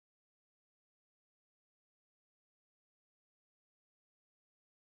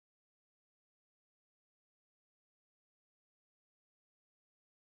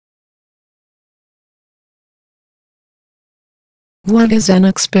What is an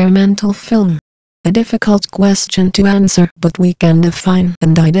experimental film? A difficult question to answer, but we can define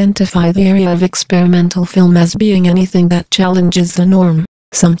and identify the area of experimental film as being anything that challenges the norm,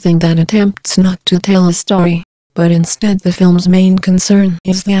 something that attempts not to tell a story, but instead the film's main concern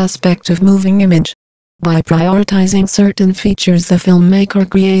is the aspect of moving image. By prioritizing certain features, the filmmaker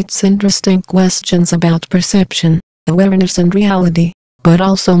creates interesting questions about perception, awareness and reality, but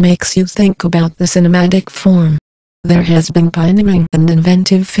also makes you think about the cinematic form. There has been pioneering and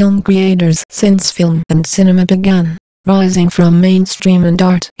inventive film creators since film and cinema began, rising from mainstream and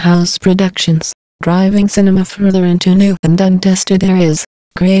art house productions, driving cinema further into new and untested areas,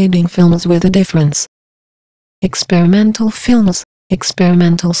 creating films with a difference. Experimental films,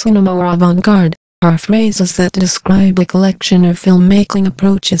 experimental cinema or avant garde, are phrases that describe a collection of filmmaking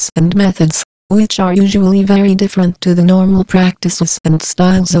approaches and methods, which are usually very different to the normal practices and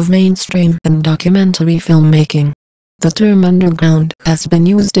styles of mainstream and documentary filmmaking. The term underground has been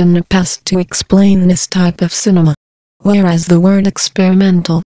used in the past to explain this type of cinema, whereas the word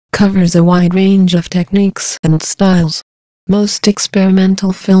experimental covers a wide range of techniques and styles. Most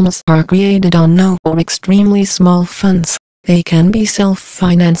experimental films are created on no or extremely small funds. They can be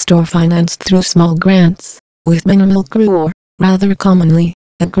self-financed or financed through small grants, with minimal crew or, rather commonly,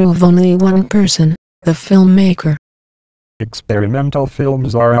 a crew of only one person, the filmmaker. Experimental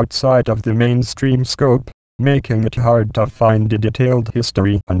films are outside of the mainstream scope, making it hard to find a detailed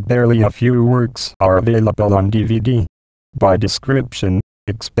history, and barely a few works are available on DVD. By description,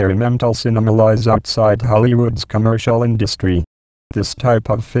 experimental cinema lies outside Hollywood's commercial industry. This type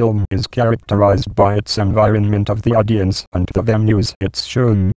of film is characterized by its environment of the audience and the venues it's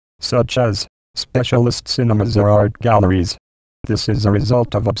shown, such as specialist cinemas or art galleries. This is a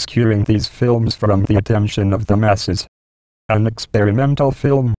result of obscuring these films from the attention of the masses. An experimental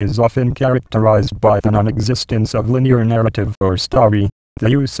film is often characterized by the non-existence of linear narrative or story, the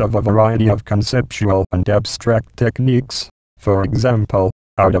use of a variety of conceptual and abstract techniques, for example,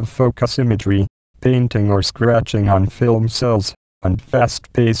 out-of-focus imagery, painting or scratching on film cells, and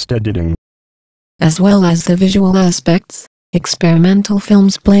fast-paced editing. As well as the visual aspects, experimental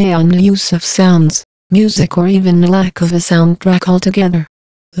films play on the use of sounds, music or even the lack of a soundtrack altogether.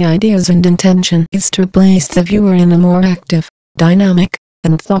 The ideas and intention is to place the viewer in a more active, dynamic,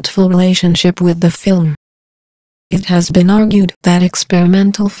 and thoughtful relationship with the film. It has been argued that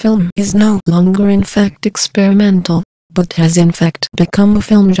experimental film is no longer in fact experimental, but has in fact become a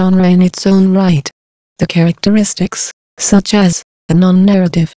film genre in its own right. The characteristics, such as a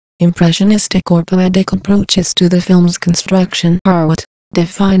non-narrative, impressionistic or poetic approaches to the film's construction, are what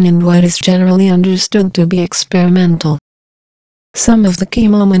define what is generally understood to be experimental. Some of the key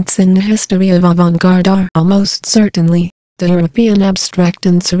moments in the history of avant-garde are almost certainly the European abstract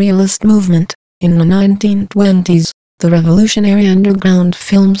and surrealist movement in the 1920s, the revolutionary underground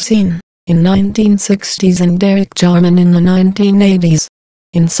film scene in 1960s, and Derek Jarman in the 1980s.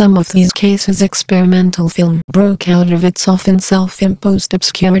 In some of these cases, experimental film broke out of its often self-imposed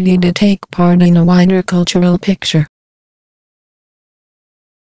obscurity to take part in a wider cultural picture.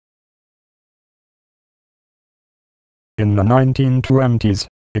 In the 1920s,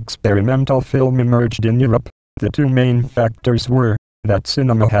 experimental film emerged in Europe. The two main factors were that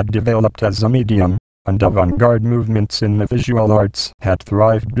cinema had developed as a medium, and avant-garde movements in the visual arts had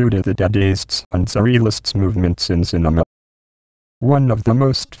thrived due to the Dadaists and Surrealists movements in cinema. One of the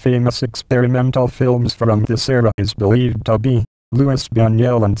most famous experimental films from this era is believed to be Luis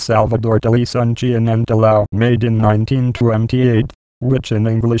Buñuel and Salvador Dalí Un Chien Andalou, made in 1928, which in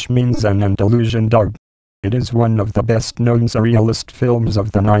English means An Andalusian Dog. It is one of the best-known surrealist films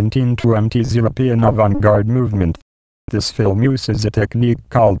of the 1920s European avant-garde movement. This film uses a technique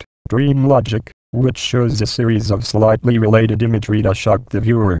called dream logic, which shows a series of slightly related imagery to shock the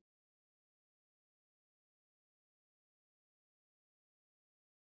viewer.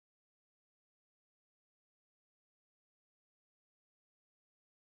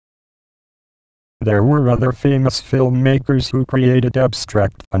 There were other famous filmmakers who created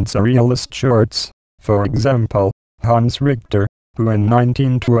abstract and surrealist shorts. For example, Hans Richter, who in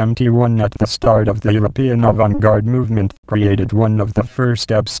 1921 at the start of the European avant-garde movement created one of the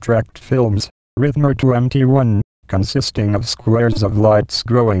first abstract films, Rhythm 21, consisting of squares of lights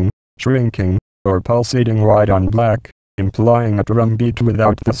growing, shrinking, or pulsating white on black, implying a drum beat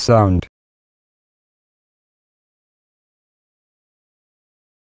without the sound.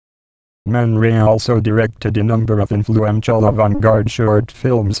 Man Ray also directed a number of influential avant-garde short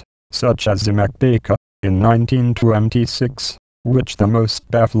films, such as the Macbeka, in 1926, which the most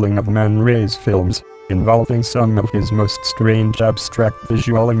baffling of Man Ray's films, involving some of his most strange abstract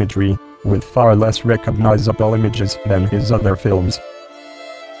visual imagery, with far less recognizable images than his other films.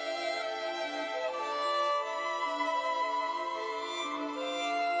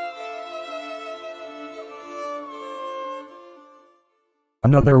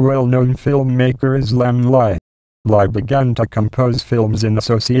 Another well-known filmmaker is Lam Lai. Lai began to compose films in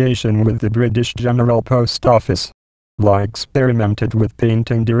association with the British General Post Office. Lai experimented with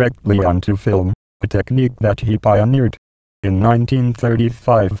painting directly onto film, a technique that he pioneered. In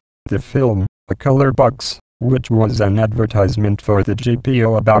 1935, the film, A Color Box, which was an advertisement for the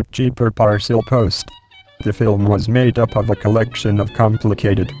GPO about cheaper parcel post. The film was made up of a collection of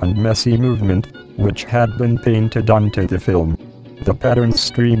complicated and messy movement, which had been painted onto the film. The patterns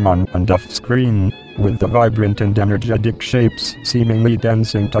stream on and off screen, with the vibrant and energetic shapes seemingly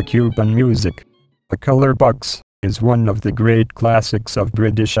dancing to Cuban music. A Color Box is one of the great classics of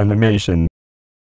British animation.